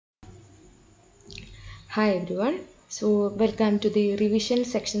Hi everyone. So welcome to the revision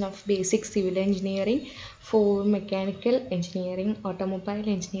section of basic civil engineering for mechanical engineering, automobile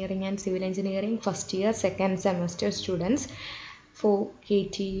engineering and civil engineering first year second semester students for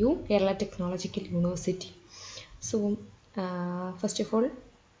KTU Kerala Technological University. So first of all,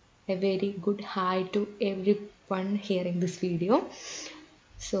 a very good hi to everyone hearing this video.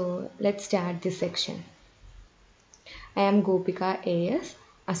 So let's start this section. I am Gopika AS,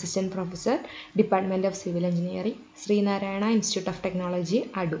 Assistant Professor, Department of Civil Engineering, Sri Narayana Institute of Technology,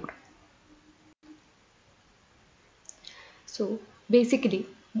 Adur. So basically,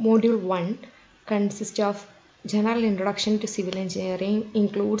 Module 1 consists of General Introduction to Civil Engineering,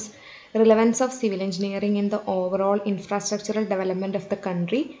 includes relevance of civil engineering in the overall infrastructural development of the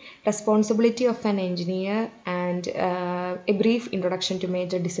country, responsibility of an engineer, and a brief introduction to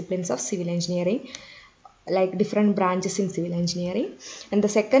major disciplines of civil engineering, like different branches in civil engineering. And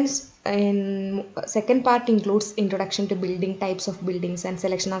the second part includes introduction to building, types of buildings and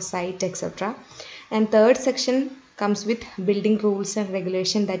selection of site, etc. And third section comes with building rules and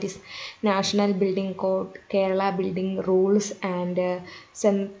regulation, that is National Building Code, Kerala Building Rules, and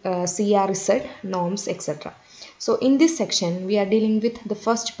CRZ norms, etc. So in this section we are dealing with the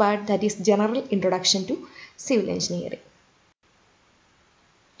first part, that is general introduction to civil engineering.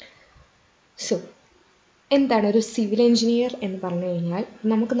 So എന്താണ് ഒരു civil engineer എന്ന് പറഞ്ഞു കഴിഞ്ഞാൽ,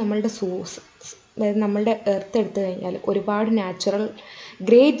 നമുക്ക് നമ്മളുടെ source, അതായത് നമ്മളുടെ earth എടുത്തു കഴിഞ്ഞാൽ ഒരുപാട് നാച്ചുറൽ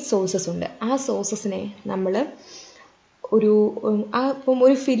ഗ്രേറ്റ് സോഴ്സസ് ഉണ്ട്. ആ സോഴ്സസിനെ നമ്മൾ ഇപ്പം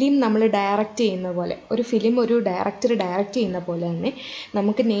ഒരു ഫിലിം നമ്മൾ ഡയറക്റ്റ് ചെയ്യുന്ന പോലെ, ഒരു ഡയറക്ടർ ഡയറക്റ്റ് ചെയ്യുന്ന പോലെ തന്നെ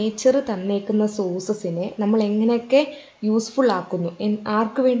നമുക്ക് നേച്ചർ തന്നേക്കുന്ന സോഴ്സസിനെ നമ്മൾ എങ്ങനെയൊക്കെ യൂസ്ഫുൾ ആക്കുന്നു,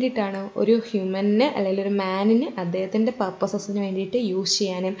 ആർക്ക് വേണ്ടിയിട്ടാണ്, ഒരു ഹ്യൂമന് അല്ലെങ്കിൽ ഒരു മാനിന് അദ്ദേഹത്തിൻ്റെ പർപ്പസസിന് വേണ്ടിയിട്ട് യൂസ്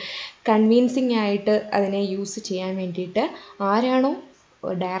ചെയ്യാനും കൺവീൻസിങ് ആയിട്ട് അതിനെ യൂസ് ചെയ്യാൻ വേണ്ടിയിട്ട് ആരാണോ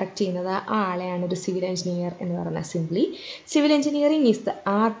ഡയറക്റ്റ് ചെയ്യുന്നത് ആ ആളെയാണ് ഒരു സിവിൽ എഞ്ചിനീയർ എന്ന് പറയുന്നത്. Simply, civil engineering is the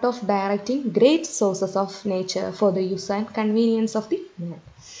art of directing great sources of nature for the use and convenience of the man.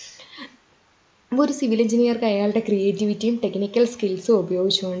 ഒരു സിവിൽ എഞ്ചിനീയർക്ക് അയാളുടെ ക്രിയേറ്റിവിറ്റിയും ടെക്നിക്കൽ സ്കിൽസും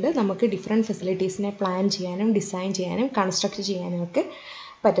ഉപയോഗിച്ചുകൊണ്ട് നമുക്ക് ഡിഫറെൻറ്റ് ഫെസിലിറ്റീസിനെ പ്ലാൻ ചെയ്യാനും ഡിസൈൻ ചെയ്യാനും കൺസ്ട്രക്ട് ചെയ്യാനും ഒക്കെ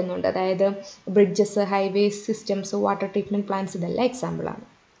പറ്റുന്നുണ്ട്. അതായത് bridges, highways, systems, water treatment plants, ഇതെല്ലാം എക്സാമ്പിളാണ്.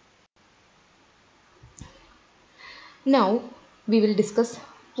 Now we will discuss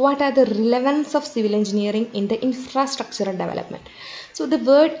what are the relevance of civil engineering in the infrastructural development. So the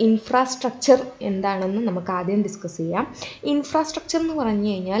word infrastructure എന്താണെന്ന് നമുക്ക് ആദ്യം ഡിസ്കസ് ചെയ്യാം. ഇൻഫ്രാസ്ട്രക്ചർ എന്ന് പറഞ്ഞു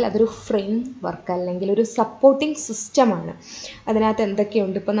കഴിഞ്ഞാൽ അതൊരു ഫ്രെയിം വർക്ക് അല്ലെങ്കിൽ ഒരു സപ്പോർട്ടിംഗ് സിസ്റ്റമാണ്. അതിനകത്ത്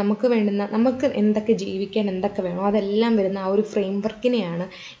എന്തൊക്കെയുണ്ട്, ഇപ്പോൾ നമുക്ക് എന്തൊക്കെ ജീവിക്കാൻ എന്തൊക്കെ വേണോ അതെല്ലാം വരുന്ന ആ ഒരു ഫ്രെയിം വർക്കിനെയാണ്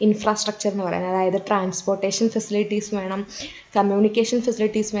ഇൻഫ്രാസ്ട്രക്ചർ എന്ന് പറയുന്നത്. അതായത് ട്രാൻസ്പോർട്ടേഷൻ ഫെസിലിറ്റീസ് വേണം, കമ്മ്യൂണിക്കേഷൻ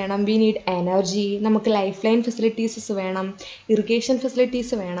ഫെസിലിറ്റീസ് വേണം, വി നീഡ് എനർജി, നമുക്ക് ലൈഫ് ലൈൻ ഫെസിലിറ്റീസ് വേണം, ഇറിഗേഷൻ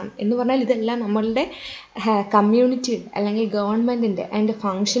ഫെസിലിറ്റീസ് വേണം എന്ന് പറഞ്ഞാൽ ഇതെല്ലാം നമ്മളുടെ കമ്മ്യൂണിറ്റി അല്ലെങ്കിൽ ഗവൺമെൻറ്റിൻ്റെ അതിൻ്റെ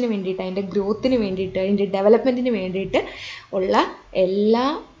ഫങ്ഷന് വേണ്ടിയിട്ട്, അതിൻ്റെ ഗ്രോത്തിന് വേണ്ടിയിട്ട്, അതിൻ്റെ ഡെവലപ്മെൻറ്റിന് വേണ്ടിയിട്ട് ഉള്ള എല്ലാ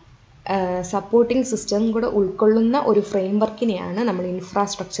സപ്പോർട്ടിംഗ് സിസ്റ്റം കൂടെ ഉൾക്കൊള്ളുന്ന ഒരു ഫ്രെയിം വർക്കിനെയാണ് നമ്മൾ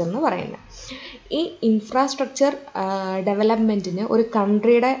ഇൻഫ്രാസ്ട്രക്ചർ എന്ന് പറയുന്നത്. ഈ ഇൻഫ്രാസ്ട്രക്ചർ ഡെവലപ്മെൻറ്റിന് ഒരു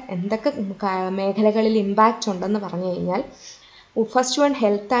കൺട്രിയുടെ എന്തൊക്കെ മേഖലകളിൽ ഇമ്പാക്റ്റ് ഉണ്ടെന്ന് പറഞ്ഞു കഴിഞ്ഞാൽ, first one,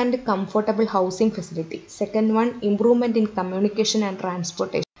 health and comfortable housing facility. Second one, improvement in communication and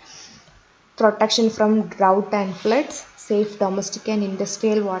transportation, protection from drought and floods, safe domestic and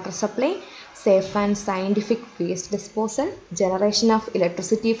industrial water supply, safe and scientific waste disposal, generation of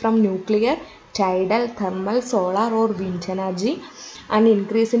electricity from nuclear, tidal, thermal, solar or wind energy, and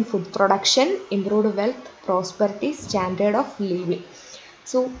increase in food production, improved wealth, prosperity, standard of living.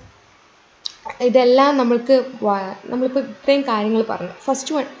 So ഇതെല്ലാം നമ്മളിപ്പോൾ ഇത്രയും കാര്യങ്ങൾ പറഞ്ഞു.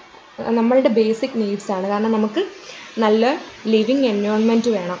 First one നമ്മളുടെ basic നീഡ്സാണ്. കാരണം നമുക്ക് നല്ല living environment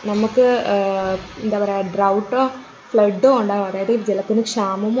വേണം. നമുക്ക് എന്താ പറയുക, ഡ്രൗട്ടോ ഫ്ലഡോ ഉണ്ടാകും, അതായത് ജലത്തിന്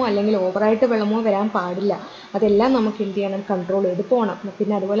ക്ഷാമമോ അല്ലെങ്കിൽ ഓവറായിട്ട് വെള്ളമോ വരാൻ പാടില്ല. അതെല്ലാം നമുക്ക് എന്ത് ചെയ്യണം, കൺട്രോൾ ചെയ്ത് പോകണം.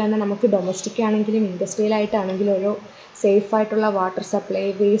 പിന്നെ അതുപോലെ തന്നെ നമുക്ക് ഡൊമസ്റ്റിക് ആണെങ്കിലും ഇൻഡസ്ട്രിയൽ ആയിട്ടാണെങ്കിലും ഒരു സേഫായിട്ടുള്ള water supply,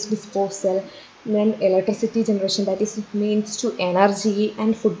 waste disposal, then electricity generation, that is means to energy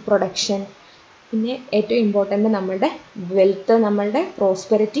and food production. പിന്നെ ഏറ്റവും ഇമ്പോർട്ടൻ്റ് നമ്മളുടെ വെൽത്ത്, നമ്മളുടെ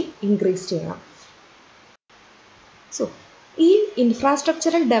പ്രോസ്പെരിറ്റി ഇൻക്രീസ് ചെയ്യണം. സോ ഈ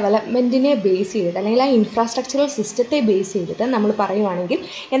ഇൻഫ്രാസ്ട്രക്ചറൽ ഡെവലപ്മെൻറ്റിനെ ബേസ് ചെയ്തിട്ട് അല്ലെങ്കിൽ ആ ഇൻഫ്രാസ്ട്രക്ചറൽ സിസ്റ്റത്തെ ബേസ് ചെയ്തിട്ട് നമ്മൾ പറയുവാണെങ്കിൽ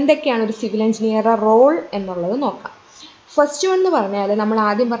എന്തൊക്കെയാണ് ഒരു സിവിൽ എഞ്ചിനീയറുടെ റോൾ എന്നുള്ളത് നോക്കാം. ഫസ്റ്റ് വൺ എന്ന് പറഞ്ഞാൽ നമ്മൾ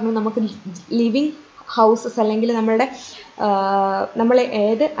ആദ്യം പറഞ്ഞു, നമുക്ക് ലിവിങ് ഹൗസസ് അല്ലെങ്കിൽ നമ്മൾ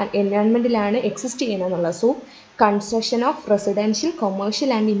ഏത് എൻവയോൺമെൻറ്റിലാണ് exist ചെയ്യുന്നതെന്നുള്ളത്. So construction of residential,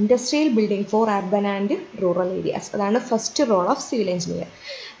 commercial and industrial building four urban and rural areas, അതാണ് first role of civil engineer.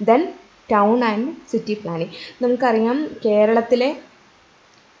 Then town and city planning. നമുക്കറിയാം കേരളത്തിലെ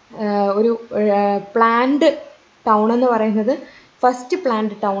ഒരു പ്ലാൻഡ് ടൗൺ എന്ന് പറയുന്നത്, ഫസ്റ്റ്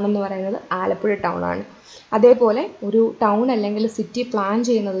പ്ലാൻഡ് ടൗൺ എന്ന് പറയുന്നത് ആലപ്പുഴ ടൗൺ ആണ്. അതേപോലെ ഒരു ടൗൺ അല്ലെങ്കിൽ സിറ്റി പ്ലാൻ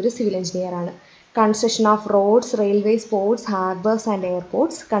ചെയ്യുന്നത് ഒരു സിവിൽ എഞ്ചിനീയർ ആണ്. Construction of roads, railways, ports, harbours and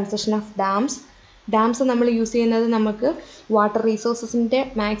airports, construction of dams നമ്മൾ യൂസ് ചെയ്യുന്നത് നമുക്ക് വാട്ടർ റിസോഴ്സസിൻ്റെ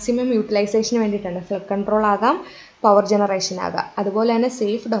മാക്സിമം യൂട്ടിലൈസേഷന് വേണ്ടിയിട്ടാണ്. ഫ്ലഡ് കൺട്രോൾ ആകാം, പവർ ജനറേഷൻ ആകാം. അതുപോലെ തന്നെ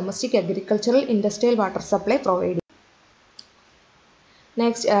safe domestic agricultural industrial water supply provide ചെയ്യും.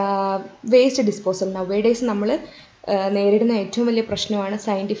 Next waste disposal. നൗവേഡേയ്സ് നമ്മൾ നേരിടുന്ന ഏറ്റവും വലിയ പ്രശ്നമാണ്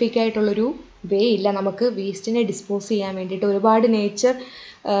സയൻറ്റിഫിക് ആയിട്ടുള്ളൊരു വേ ഇല്ല നമുക്ക് വേസ്റ്റിനെ ഡിസ്പോസ് ചെയ്യാൻ വേണ്ടിയിട്ട്. ഒരുപാട്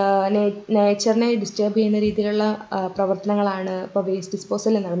നേച്ചറിനെ ഡിസ്റ്റർബ് ചെയ്യുന്ന രീതിയിലുള്ള പ്രവർത്തനങ്ങളാണ് ഇപ്പോൾ വേസ്റ്റ്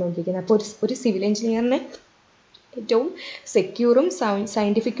ഡിസ്പോസൽ നടന്നുകൊണ്ടിരിക്കുന്നത്. അപ്പോൾ ഒരു സിവിൽ എഞ്ചിനീയറിന് ഏറ്റവും സെക്യൂറും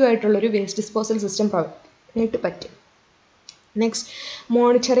സയൻറ്റിഫിക്കും ആയിട്ടുള്ളൊരു വേസ്റ്റ് ഡിസ്പോസൽ സിസ്റ്റം പ്രൊവൈഡ് ആയിട്ട് പറ്റും. Next,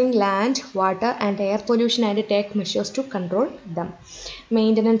 monitoring land, water and air pollution and take measures to control them.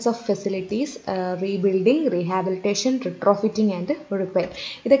 Maintenance of facilities, rebuilding, rehabilitation, retrofitting and repair.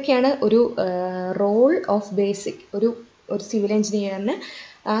 ഇതൊക്കെയാണ് ഒരു റോൾ ഓഫ് ബേസിക് ഒരു സിവിൽ എഞ്ചിനീയറിന്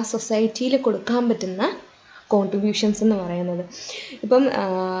ആ സൊസൈറ്റിയിൽ കൊടുക്കാൻ പറ്റുന്ന കോൺട്രിബ്യൂഷൻസ് എന്ന് പറയുന്നത്. ഇപ്പം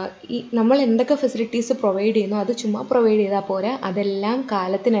നമ്മൾ എന്തൊക്കെ ഫെസിലിറ്റീസ് പ്രൊവൈഡ് ചെയ്യുന്നു അത് ചുമ്മാ പ്രൊവൈഡ് ചെയ്താൽ പോരാ, അതെല്ലാം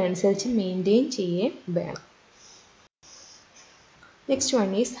കാലത്തിനനുസരിച്ച് മെയിൻറ്റെയിൻ ചെയ്യുകയും വേണം. Next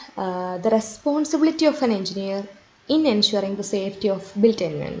one is the responsibility of an engineer in ensuring the safety of built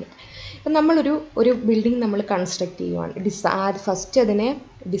environment. ഇപ്പം നമ്മളൊരു ബിൽഡിംഗ് നമ്മൾ കൺസ്ട്രക്ട് ചെയ്യുവാണ്. ഫസ്റ്റ് അതിനെ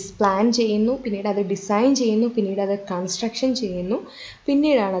പ്ലാൻ ചെയ്യുന്നു, പിന്നീട് അത് ഡിസൈൻ ചെയ്യുന്നു, പിന്നീട് അത് കൺസ്ട്രക്ഷൻ ചെയ്യുന്നു,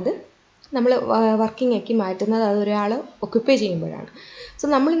 പിന്നീടാണത് നമ്മൾ വർക്കിംഗ് ആക്കി മാറ്റുന്നത്. അതൊരാൾ ഒക്യുപ്പൈ ചെയ്യുമ്പോഴാണ്. സോ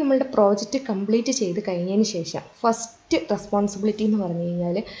നമ്മളുടെ പ്രോജക്റ്റ് കംപ്ലീറ്റ് ചെയ്ത് കഴിഞ്ഞതിന് ശേഷം ഫസ്റ്റ് റെസ്പോൺസിബിലിറ്റി എന്ന് പറഞ്ഞു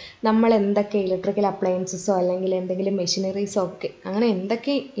കഴിഞ്ഞാൽ നമ്മൾ എന്തൊക്കെ ഇലക്ട്രിക്കൽ അപ്ലയൻസസോ അല്ലെങ്കിൽ എന്തെങ്കിലും മെഷീനറീസോ ഒക്കെ അങ്ങനെ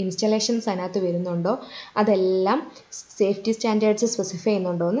എന്തൊക്കെ ഇൻസ്റ്റലേഷൻസ് അതിനകത്ത് വരുന്നുണ്ടോ അതെല്ലാം സേഫ്റ്റി സ്റ്റാൻഡേർഡ്സ് സ്പെസിഫൈ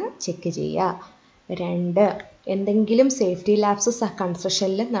ചെയ്യുന്നുണ്ടോ എന്ന് ചെക്ക് ചെയ്യുക. 2, എന്തെങ്കിലും സേഫ്റ്റി ലാപ്സസ് ആ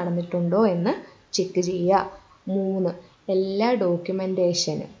കൺസ്ട്രക്ഷനിൽ നടന്നിട്ടുണ്ടോ എന്ന് ചെക്ക് ചെയ്യുക. 3, എല്ലാ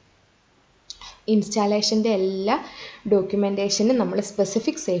ഡോക്യുമെൻറ്റേഷനും ഇൻസ്റ്റാളേഷൻ്റെ എല്ലാ ഡോക്യുമെൻറ്റേഷനും നമ്മൾ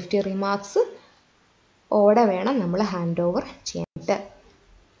സ്പെസിഫിക് സേഫ്റ്റി റിമാർക്സ് ഓടെ വേണം നമ്മൾ ഹാൻഡ് ഓവർ ചെയ്യാനായിട്ട്.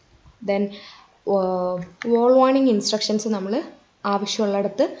 ദെൻ വോൾ വാർണിംഗ് ഇൻസ്ട്രക്ഷൻസ് നമ്മൾ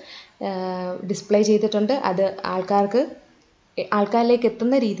ആവശ്യമുള്ളിടത്ത് ഡിസ്പ്ലേ ചെയ്തിട്ടുണ്ട്. അത് ആൾക്കാരിലേക്ക്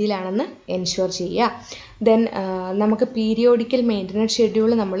എത്തുന്ന രീതിയിലാണെന്ന് എൻഷുർ ചെയ്യുക. ദെൻ നമുക്ക് പീരിയോഡിക്കൽ മെയിൻ്റനൻസ് ഷെഡ്യൂൾ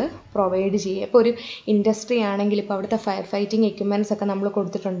നമ്മൾ പ്രൊവൈഡ് ചെയ്യുക. ഇപ്പോൾ ഒരു ഇൻഡസ്ട്രി ആണെങ്കിൽ ഇപ്പോൾ അവിടുത്തെ ഫയർ ഫൈറ്റിംഗ് എക്യുപ്മെൻറ്റ്സ് ഒക്കെ നമ്മൾ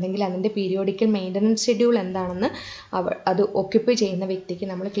കൊടുത്തിട്ടുണ്ടെങ്കിൽ അതിൻ്റെ പീരിയോഡിക്കൽ മെയിൻ്റനൻസ് ഷെഡ്യൂൾ എന്താണെന്ന് അത് ഒക്യുപ്പൈ ചെയ്യുന്ന വ്യക്തിക്ക്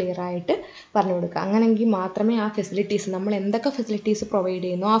നമ്മൾ ക്ലിയർ ആയിട്ട് പറഞ്ഞു കൊടുക്കുക. അങ്ങനെയെങ്കിൽ മാത്രമേ ആ ഫെസിലിറ്റീസ് നമ്മൾ എന്തൊക്കെ ഫെസിലിറ്റീസ് പ്രൊവൈഡ്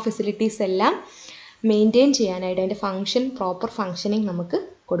ചെയ്യുന്നു ആ ഫെസിലിറ്റീസ് എല്ലാം മെയിൻറ്റെയിൻ ചെയ്യാനായിട്ട് അതിൻ്റെ പ്രോപ്പർ ഫങ്ഷനിങ് നമുക്ക്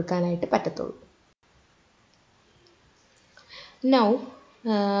കൊടുക്കാനായിട്ട് പറ്റത്തുള്ളൂ. നൗ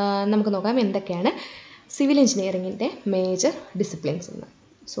നമുക്ക് നോക്കാം എന്തൊക്കെയാണ് സിവിൽ എഞ്ചിനീയറിങ്ങിൻ്റെ മേജർ ഡിസിപ്ലിൻസ് എന്ന്.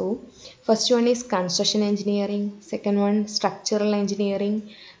 So first one is construction engineering, second one structural engineering,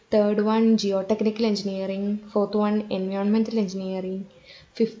 third one geotechnical engineering, fourth one environmental engineering,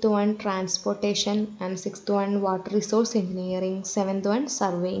 fifth one transportation and sixth one water resource engineering, seventh one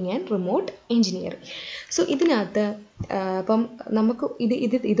surveying and remote engineering. So ഇതിനകത്ത് ഇപ്പം നമുക്ക്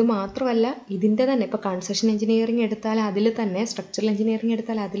ഇത് മാത്രമല്ല, ഇതിൻ്റെ തന്നെ ഇപ്പോൾ construction engineering എടുത്താൽ അതിൽ തന്നെ, സ്ട്രക്ചറൽ എഞ്ചിനീയറിംഗ്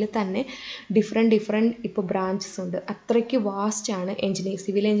എടുത്താൽ അതിൽ തന്നെ ഡിഫറെൻറ്റ് ഇപ്പോൾ ബ്രാഞ്ചസ് ഉണ്ട്. അത്രയ്ക്ക് വാസ്റ്റാണ്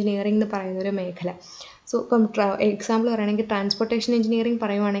സിവിൽ എഞ്ചിനീയറിംഗ് എന്ന് പറയുന്ന ഒരു മേഖല. സോ ഇപ്പം എക്സാമ്പിൾ പറയുകയാണെങ്കിൽ ട്രാൻസ്പോർട്ടേഷൻ എഞ്ചിനീയറിംഗ്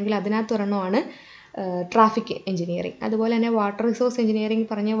പറയുവാണെങ്കിൽ അതിനകത്ത് ഒരെണ്ണമാണ് ട്രാഫിക് എഞ്ചിനീയറിംഗ്. അതുപോലെ തന്നെ വാട്ടർ റിസോഴ്സ് എഞ്ചിനീയറിംഗ്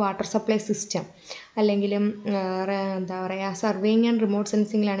പറഞ്ഞ വാട്ടർ സപ്ലൈ സിസ്റ്റം, അല്ലെങ്കിലും എന്താ പറയുക സർവേയിങ് ആൻഡ് റിമോട്ട്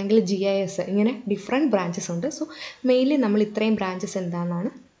സെൻസിങ്ങിലാണെങ്കിൽ GIS, ഇങ്ങനെ ഡിഫറെൻറ്റ് ബ്രാഞ്ചസ് ഉണ്ട്. സോ മെയിൻലി നമ്മൾ ഇത്രയും ബ്രാഞ്ചസ് എന്താണെന്നാണ്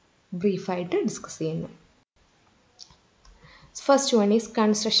ബ്രീഫായിട്ട് ഡിസ്കസ് ചെയ്യുന്നത്. First one is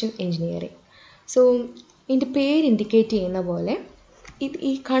construction engineering. So ഇതിൻ്റെ പേര് ഇൻഡിക്കേറ്റ് ചെയ്യുന്ന പോലെ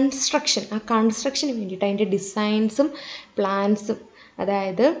ഈ കൺസ്ട്രക്ഷന് വേണ്ടിയിട്ട് അതിൻ്റെ ഡിസൈൻസും പ്ലാൻസും,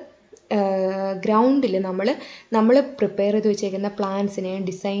 അതായത് ഗ്രൗണ്ടിൽ നമ്മൾ പ്രിപ്പയർ ചെയ്ത് വെച്ചേക്കുന്ന പ്ലാൻസിനെയും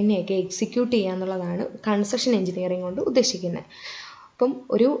ഡിസൈനെയൊക്കെ എക്സിക്യൂട്ട് ചെയ്യുക എന്നുള്ളതാണ് കൺസ്ട്രക്ഷൻ എഞ്ചിനീയറിംഗ് കൊണ്ട് ഉദ്ദേശിക്കുന്നത്. അപ്പം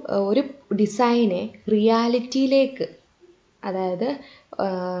ഒരു ഡിസൈനെ റിയാലിറ്റിയിലേക്ക്, അതായത്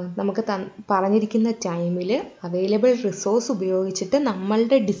നമുക്ക് പറഞ്ഞിരിക്കുന്ന ടൈമിൽ അവൈലബിൾ റിസോഴ്സ് ഉപയോഗിച്ചിട്ട്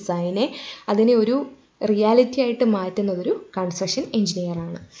നമ്മളുടെ ഡിസൈനെ അതിനെ ഒരു റിയാലിറ്റി ആയിട്ട് മാറ്റുന്നതൊരു കൺസ്ട്രക്ഷൻ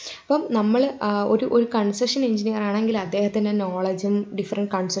എഞ്ചിനീയറാണ്. അപ്പം നമ്മൾ ഒരു കൺസ്ട്രക്ഷൻ എഞ്ചിനീയർ ആണെങ്കിൽ അദ്ദേഹത്തിൻ്റെ നോളജും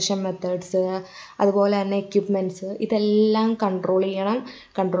ഡിഫറെൻറ്റ് കൺസ്ട്രക്ഷൻ മെത്തേഡ്സ്, അതുപോലെ തന്നെ എക്യുപ്മെൻറ്റ്സ്, ഇതെല്ലാം കൺട്രോൾ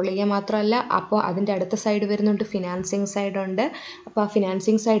ചെയ്യുക മാത്രമല്ല, അപ്പോൾ അതിൻ്റെ അടുത്ത സൈഡ് വരുന്നുണ്ട് ഫിനാൻസിങ് സൈഡുണ്ട്. അപ്പോൾ ആ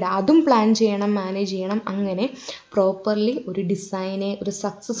ഫിനാൻസിങ് സൈഡ് അതും പ്ലാൻ ചെയ്യണം, മാനേജ് ചെയ്യണം. അങ്ങനെ പ്രോപ്പർലി ഒരു ഡിസൈനെ ഒരു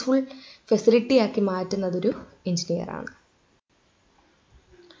സക്സസ്ഫുൾ ഫെസിലിറ്റി ആക്കി മാറ്റുന്നതൊരു എഞ്ചിനീയറാണ്.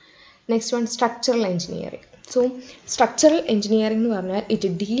 Next one structural engineering. So structural engineering എന്ന് പറഞ്ഞാൽ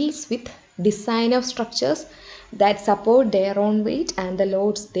it deals with design of structures that support their own weight and the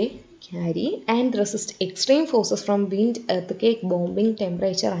lords they carry and resist extreme forces from wind, earthquake, bombing,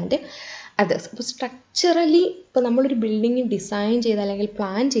 temperature and others. അപ്പോൾ structurally ഇപ്പോൾ നമ്മളൊരു building design ചെയ്ത് അല്ലെങ്കിൽ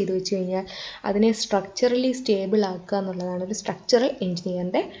plan ചെയ്ത് വെച്ച് കഴിഞ്ഞാൽ അതിനെ structurally stable ആക്കുക എന്നുള്ളതാണ് ഒരു സ്ട്രക്ചറൽ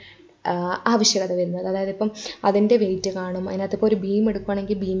എഞ്ചിനീയറിൻ്റെ ആവശ്യകത വരുന്നത്. അതായത് ഇപ്പം അതിൻ്റെ വെയിറ്റ് കാണും, അതിനകത്ത് ഇപ്പോൾ ഒരു ബീം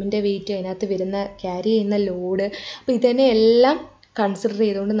എടുക്കുകയാണെങ്കിൽ ബീമിൻ്റെ വെയിറ്റ്, അതിനകത്ത് വരുന്ന ക്യാരി ചെയ്യുന്ന ലോഡ്, അപ്പോൾ ഇതിനെ എല്ലാം കൺസിഡർ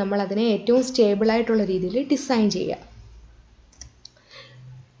ചെയ്തുകൊണ്ട് നമ്മൾ അതിനെ ഏറ്റവും സ്റ്റേബിളായിട്ടുള്ള രീതിയിൽ ഡിസൈൻ ചെയ്യുക.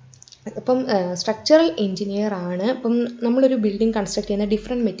 അപ്പം സ്ട്രക്ചറൽ എഞ്ചിനീയർ ആണ്. ഇപ്പം നമ്മളൊരു ബിൽഡിംഗ് കൺസ്ട്രക്ട് ചെയ്യുന്ന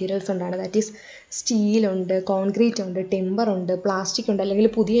different materials ഉണ്ടാണ്. That is സ്റ്റീലുണ്ട്, concrete ഉണ്ട്, ടിമ്പർ ഉണ്ട്, പ്ലാസ്റ്റിക് ഉണ്ട്, അല്ലെങ്കിൽ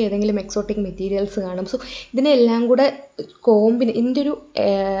പുതിയ ഏതെങ്കിലും എക്സോട്ടിക് മെറ്റീരിയൽസ് കാണും. സോ ഇതിനെല്ലാം കൂടെ ഇതിൻ്റെ ഒരു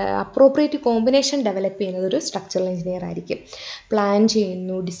അപ്രോപ്രിയേറ്റ് കോമ്പിനേഷൻ ഡെവലപ്പ് ചെയ്യുന്നത് ഒരു സ്ട്രക്ചറൽ എഞ്ചിനീയർ ആയിരിക്കും. പ്ലാൻ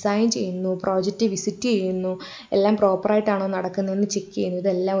ചെയ്യുന്നു, ഡിസൈൻ ചെയ്യുന്നു, പ്രോജക്റ്റ് വിസിറ്റ് ചെയ്യുന്നു, എല്ലാം പ്രോപ്പറായിട്ടാണോ നടക്കുന്നതെന്ന് ചെക്ക് ചെയ്യുന്നു.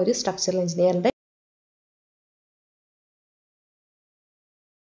 ഇതെല്ലാം ഒരു structural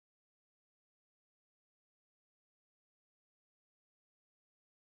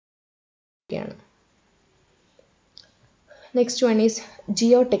next one is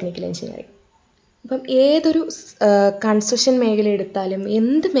geotechnical engineering. അപ്പം ഏതൊരു കൺസ്ട്രക്ഷൻ മേഖല എടുത്താലും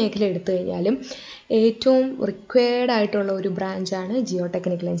എന്ത് മേഖല എടുത്തു കഴിഞ്ഞാലും ഏറ്റവും റിക്വയർഡ് ആയിട്ടുള്ള ഒരു ബ്രാഞ്ചാണ്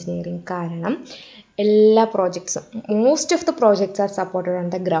ജിയോടെക്നിക്കൽ എഞ്ചിനീയറിംഗ്. കാരണം എല്ലാ പ്രോജക്ട്സും most of the projects are supported on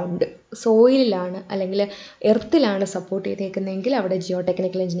the ground. സോയിലാണ് അല്ലെങ്കിൽ എർത്തിലാണ് സപ്പോർട്ട് ചെയ്തേക്കുന്നതെങ്കിൽ അവിടെ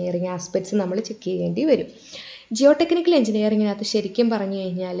ജിയോടെക്നിക്കൽ എഞ്ചിനീയറിംഗ് ആസ്പെക്ട്സ് നമ്മൾ ചെക്ക് ചെയ്യേണ്ടി വരും. ജിയോടെക്നിക്കൽ എഞ്ചിനീയറിങ്ങിനകത്ത് ശരിക്കും പറഞ്ഞു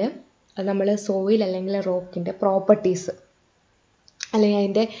കഴിഞ്ഞാൽ നമ്മൾ സോയിൽ അല്ലെങ്കിൽ റോക്കിൻ്റെ പ്രോപ്പർട്ടീസ് അല്ലെങ്കിൽ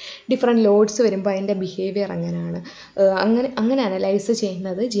അതിൻ്റെ ഡിഫറെൻറ്റ് ലോഡ്സ് വരുമ്പോൾ അതിൻ്റെ ബിഹേവിയർ അങ്ങനെ അനലൈസ്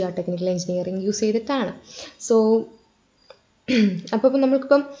ചെയ്യുന്നത് ജിയോടെക്നിക്കൽ എഞ്ചിനീയറിംഗ് യൂസ് ചെയ്തിട്ടാണ്. സോ അപ്പോൾ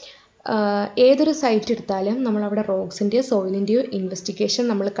നമ്മൾക്കിപ്പം ഏതൊരു സൈറ്റ് എടുത്താലും നമ്മളവിടെ റോക്സിൻ്റെയോ സോയിലിൻ്റെയോ ഇൻവെസ്റ്റിഗേഷൻ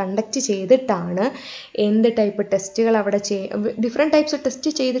നമ്മൾ കണ്ടക്ട് ചെയ്തിട്ടാണ് എന്ത് ടൈപ്പ് ടെസ്റ്റുകൾ അവിടെ ഡിഫറെൻറ്റ് ടൈപ്സ് ഓഫ്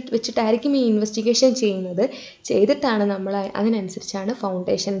ടെസ്റ്റ് വെച്ചിട്ടായിരിക്കും ഈ ഇൻവെസ്റ്റിഗേഷൻ ചെയ്തിട്ടാണ് നമ്മൾ അതിനനുസരിച്ചാണ്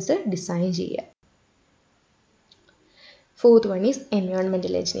ഫൗണ്ടേഷൻസ് ഡിസൈൻ ചെയ്യുക. Fourth one is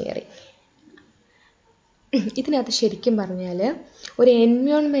environmental engineering. ഇതിനകത്ത് ശരിക്കും പറഞ്ഞാൽ ഒരു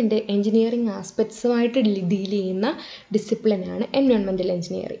എൻവയോൺമെൻറ്റ് എഞ്ചിനീയറിംഗ് ആസ്പെക്ട്സുമായിട്ട് ഡീൽ ചെയ്യുന്ന ഡിസിപ്ലിനാണ് എൻവയോൺമെൻറ്റൽ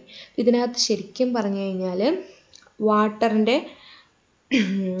എഞ്ചിനീയറിംഗ്. ഇതിനകത്ത് ശരിക്കും പറഞ്ഞു കഴിഞ്ഞാൽ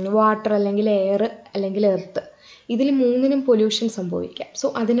വാട്ടർ അല്ലെങ്കിൽ എയർ അല്ലെങ്കിൽ എർത്ത്, ഇതിൽ മൂന്നിനും പൊല്യൂഷൻ സംഭവിക്കാം. സോ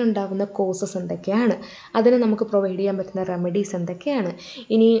അതിനുണ്ടാകുന്ന കോസസ് എന്തൊക്കെയാണ്, അതിന് നമുക്ക് പ്രൊവൈഡ് ചെയ്യാൻ പറ്റുന്ന റെമഡീസ് എന്തൊക്കെയാണ്,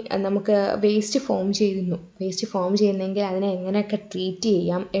 ഇനി നമുക്ക് വേസ്റ്റ് ഫോം ചെയ്യുന്നെങ്കിൽ അതിനെ എങ്ങനെയൊക്കെ ട്രീറ്റ്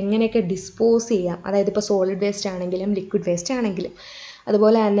ചെയ്യാം, എങ്ങനെയൊക്കെ ഡിസ്പോസ് ചെയ്യാം, അതായത് ഇപ്പോൾ സോളിഡ് വേസ്റ്റ് ആണെങ്കിലും ലിക്വിഡ് വേസ്റ്റ് ആണെങ്കിലും.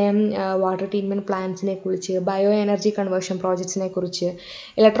 അതുപോലെ തന്നെ വാട്ടർ ട്രീറ്റ്മെൻറ്റ് പ്ലാന്റ്സിനെ കുറിച്ച്, ബയോ എനർജി കൺവേർഷൻ പ്രോജക്ട്സിനെ കുറിച്ച്,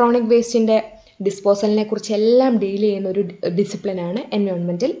 ഇലക്ട്രോണിക് വേസ്റ്റിൻ്റെ ഡിസ്പോസലിനെ കുറിച്ച് എല്ലാം ഡീൽ ചെയ്യുന്ന ഒരു ഡിസിപ്ലിനാണ്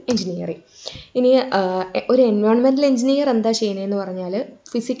എൻവയോൺമെൻറ്റൽ എഞ്ചിനീയറിംഗ്. ഇനി ഒരു എൻവയോൺമെൻറ്റൽ എഞ്ചിനീയർ എന്താ ചെയ്യുന്നതെന്ന് പറഞ്ഞാൽ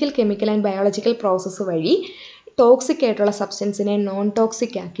physical, chemical and biological process വഴി ടോക്സിക് ആയിട്ടുള്ള സബ്സ്റ്റൻസിനെ നോൺ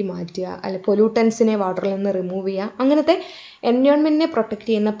ടോക്സിക് ആക്കി മാറ്റുക, അല്ലെങ്കിൽ പൊല്യൂട്ടൻസിനെ വാട്ടറിൽ നിന്ന് റിമൂവ് ചെയ്യുക, അങ്ങനത്തെ എൻവയോൺമെൻറ്റിനെ പ്രൊട്ടക്റ്റ്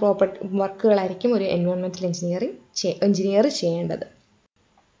ചെയ്യുന്ന വർക്കുകളായിരിക്കും ഒരു എൻവയോൺമെൻറ്റൽ എഞ്ചിനീയർ ചെയ്യേണ്ടത്.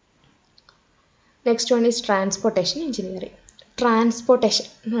 Next one is transportation engineering. Transportation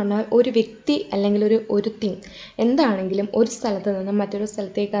എന്ന് പറഞ്ഞാൽ ഒരു വ്യക്തി അല്ലെങ്കിൽ ഒരു തിങ് എന്താണെങ്കിലും ഒരു സ്ഥലത്ത് നിന്ന് മറ്റൊരു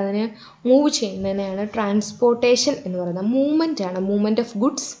സ്ഥലത്തേക്ക് അതിനെ മൂവ് ചെയ്യുന്നതിനെയാണ് ട്രാൻസ്പോർട്ടേഷൻ എന്ന് പറയുന്നത്. Movement of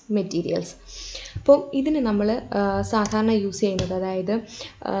goods, materials. അപ്പോൾ ഇതിന് നമ്മൾ സാധാരണ യൂസ് ചെയ്യുന്നത്, അതായത്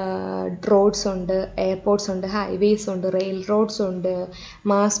റോഡ്സ് ഉണ്ട്, എയർപോർട്ട്സ് ഉണ്ട്, ഹൈവേസ് ഉണ്ട്, റെയിൽ റോഡ്സ് ഉണ്ട്,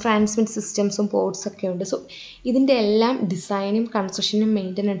 മാസ് ട്രാൻസ്മിറ്റ് സിസ്റ്റംസും പോർട്ട്സൊക്കെ ഉണ്ട്. സോ ഇതിൻ്റെ എല്ലാം ഡിസൈനും കൺസ്ട്രക്ഷനും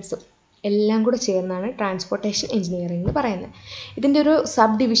മെയിൻ്റനൻസും എല്ലാം കൂടെ ചേർന്നാണ് ട്രാൻസ്പോർട്ടേഷൻ എഞ്ചിനീയറിംഗ് എന്ന് പറയുന്നത്. ഇതിൻ്റെ ഒരു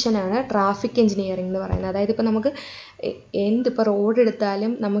സബ് ഡിവിഷനാണ് ട്രാഫിക് എഞ്ചിനീയറിംഗ് എന്ന് പറയുന്നത്. അതായത് ഇപ്പോൾ നമുക്ക് ഇപ്പോൾ റോഡ്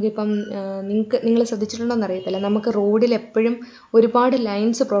എടുത്താലും നമുക്കിപ്പം നിങ്ങൾ ശ്രദ്ധിച്ചിട്ടുണ്ടോയെന്ന് അറിയത്തില്ല, നമുക്ക് റോഡിൽ എപ്പോഴും ഒരുപാട്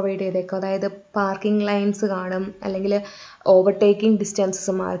ലൈൻസ് പ്രൊവൈഡ് ചെയ്തേക്കും. അതായത് പാർക്കിംഗ് ലൈൻസ് കാണും, അല്ലെങ്കിൽ ഓവർടേക്കിംഗ്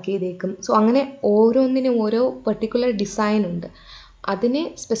ഡിസ്റ്റൻസസ് മാർക്ക് ചെയ്തേക്കും. സോ അങ്ങനെ ഓരോന്നിനും ഓരോ പെർട്ടിക്കുലർ ഡിസൈൻ ഉണ്ട്. അതിനെ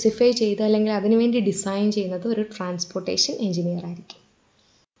സ്പെസിഫൈ ചെയ്ത് അല്ലെങ്കിൽ അതിനുവേണ്ടി ഡിസൈൻ ചെയ്യുന്നത് ഒരു ട്രാൻസ്പോർട്ടേഷൻ എഞ്ചിനീയർ ആയിരിക്കും.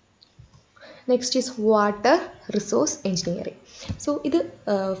 Next is water resource engineering. So ഇത്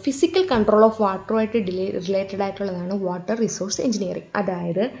ഫിസിക്കൽ കൺട്രോൾ ഓഫ് വാട്ടറുമായിട്ട് റിലേറ്റഡ് ആയിട്ടുള്ളതാണ് വാട്ടർ റിസോഴ്സ് എഞ്ചിനീയറിംഗ്.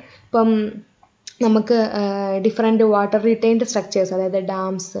 അതായത് ഇപ്പം നമുക്ക് ഡിഫറെൻറ്റ് വാട്ടർ റീറ്റെയിൻഡ് സ്ട്രക്ചേഴ്സ്, അതായത്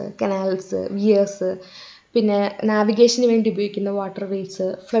ഡാംസ്, കനാൽസ്, വിയേഴ്സ്, പിന്നെ നാവിഗേഷന് വേണ്ടി ഉപയോഗിക്കുന്ന water vase,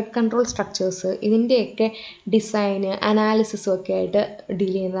 flood control structures, ഇതിൻ്റെയൊക്കെ ഡിസൈന്, അനാലിസിസും ഒക്കെ ആയിട്ട്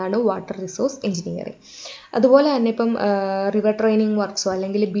ഡീൽ ചെയ്യുന്നതാണ് വാട്ടർ റിസോഴ്സ് എഞ്ചിനീയറിംഗ്. അതുപോലെ തന്നെ ഇപ്പം റിവർ ട്രെയിനിങ് വർക്ക്സോ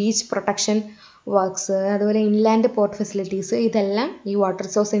അല്ലെങ്കിൽ ബീച്ച് പ്രൊട്ടക്ഷൻ വർക്ക്സ്, അതുപോലെ ഇൻലാൻഡ് പോർട്ട് ഫെസിലിറ്റീസ്, ഇതെല്ലാം ഈ വാട്ടർ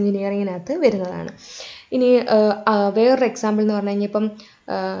റിസോഴ്സ് എഞ്ചിനീയറിങ്ങിനകത്ത് വരുന്നതാണ്. ഇനി വേറൊരു എക്സാമ്പിൾ എന്ന് പറഞ്ഞു കഴിഞ്ഞാൽ ഇപ്പം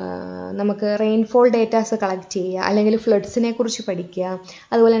നമുക്ക് റെയിൻഫോൾ ഡേറ്റാസ് കളക്ട് ചെയ്യുക, അല്ലെങ്കിൽ ഫ്ലഡ്സിനെ കുറിച്ച് പഠിക്കുക,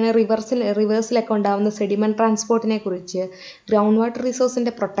 അതുപോലെ തന്നെ റിവേഴ്സിലൊക്കെ ഉണ്ടാകുന്ന സെഡിമെൻറ്റ് ട്രാൻസ്പോർട്ടിനെ കുറിച്ച്, ഗ്രൗണ്ട് വാട്ടർ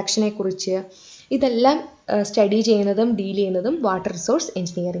റിസോഴ്സിൻ്റെ പ്രൊട്ടക്ഷനെ കുറിച്ച്, ഇതെല്ലാം സ്റ്റഡി ചെയ്യുന്നതും ഡീൽ ചെയ്യുന്നതും വാട്ടർ റിസോഴ്സ്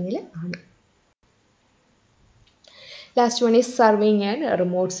എഞ്ചിനീയറിങ്ങിൽ ആണ്. Last one is surveying and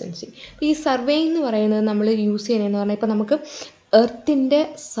remote sensing. ഈ സർവേയിങ് എന്ന് പറയുന്നത് നമ്മൾ യൂസ് ചെയ്യുന്നതെന്ന് പറഞ്ഞാൽ ഇപ്പോൾ നമുക്ക് എർത്തിൻ്റെ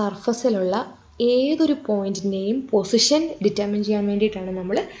സർഫസിലുള്ള ഏതൊരു പോയിൻറ്റിൻ്റെയും പൊസിഷൻ ഡിറ്റർമിൻ ചെയ്യാൻ വേണ്ടിയിട്ടാണ്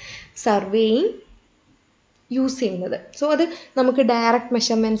നമ്മൾ സർവേയിങ് യൂസ് ചെയ്യുന്നത്. സോ അത് നമുക്ക് ഡയറക്റ്റ്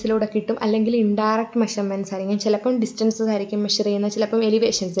മെഷർമെൻറ്റ്സിലൂടെ കിട്ടും, അല്ലെങ്കിൽ ഇൻഡയറക്റ്റ് മെഷർമെൻറ്റ്സ് ആയിരിക്കും. ചിലപ്പം ഡിസ്റ്റൻസസ് ആയിരിക്കും മെഷർ ചെയ്യുന്നത്, ചിലപ്പം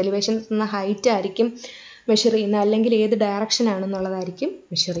എലിവേഷൻസ് എന്ന ഹൈറ്റ് ആയിരിക്കും മെഷർ ചെയ്യുന്നത്, അല്ലെങ്കിൽ ഏത് ഡയറക്ഷൻ ആണെന്നുള്ളതായിരിക്കും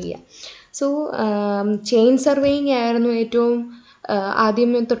മെഷർ ചെയ്യുക. സോ ചെയിൻ സർവേയിങ് ആയിരുന്നു ഏറ്റവും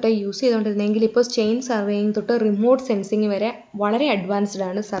ആദ്യം തൊട്ട് യൂസ് ചെയ്തുകൊണ്ടിരുന്നെങ്കിൽ ഇപ്പോൾ ചെയിൻ സർവേയിങ് തൊട്ട് റിമോട്ട് സെൻസിങ് വരെ വളരെ അഡ്വാൻസ്ഡ്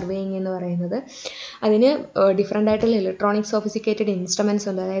ആണ് സർവേയിങ് എന്ന് പറയുന്നത്. അതിന് ഡിഫറെൻ്റ് ആയിട്ടുള്ള ഇലക്ട്രോണിക് സോഫിസിക്കേറ്റഡ് ഇൻസ്ട്രുമെൻറ്റ്സ്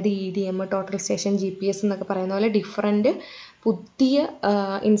ഉണ്ട്. അതായത് EDM, ടോട്ടൽ സ്റ്റേഷൻ, GPS എന്നൊക്കെ പറയുന്ന പോലെ ഡിഫറെൻറ്റ് പുതിയ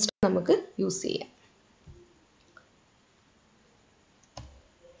ഇൻസ്ട്രുമെൻറ്റ് നമുക്ക് യൂസ് ചെയ്യാം.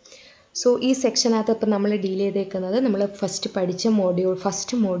 സോ ഈ സെക്ഷനകത്ത് ഇപ്പം നമ്മൾ ഡീൽ ചെയ്തേക്കുന്നത് നമ്മൾ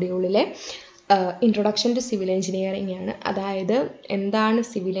first മോഡ്യൂളിലെ introduction to civil engineering ആണ്. അതായത് എന്താണ്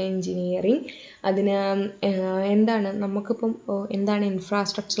സിവിൽ എഞ്ചിനീയറിംഗ്, അതിന് എന്താണ് നമുക്കിപ്പം എന്താണ്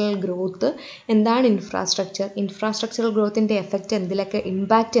ഇൻഫ്രാസ്ട്രക്ചറൽ ഗ്രോത്ത്, എന്താണ് ഇൻഫ്രാസ്ട്രക്ചറൽ ഗ്രോത്തിൻ്റെ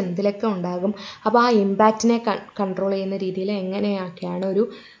ഇമ്പാക്റ്റ് എന്തിലൊക്കെ ഉണ്ടാകും, അപ്പോൾ ആ ഇമ്പാക്റ്റിനെ കൺട്രോൾ ചെയ്യുന്ന രീതിയിൽ എങ്ങനെയൊക്കെയാണ് ഒരു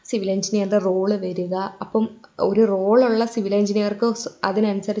സിവിൽ എഞ്ചിനീയറുടെ റോള് വരിക. അപ്പം ഒരു റോളുള്ള സിവിൽ എഞ്ചിനീയർക്ക്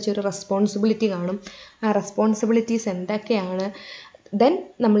അതിനനുസരിച്ച് ഒരു റെസ്പോൺസിബിലിറ്റി കാണും. ആ റെസ്പോൺസിബിലിറ്റീസ് എന്തൊക്കെയാണ്. ദെൻ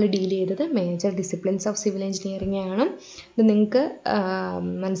നമ്മൾ ഡീൽ ചെയ്തത് major disciplines of civil engineering ആണ്. ഇത് നിങ്ങൾക്ക്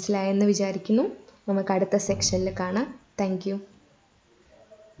മനസ്സിലായെന്ന് വിചാരിക്കുന്നു. നമുക്ക് അടുത്ത സെക്ഷനിൽ കാണാം. Thank you.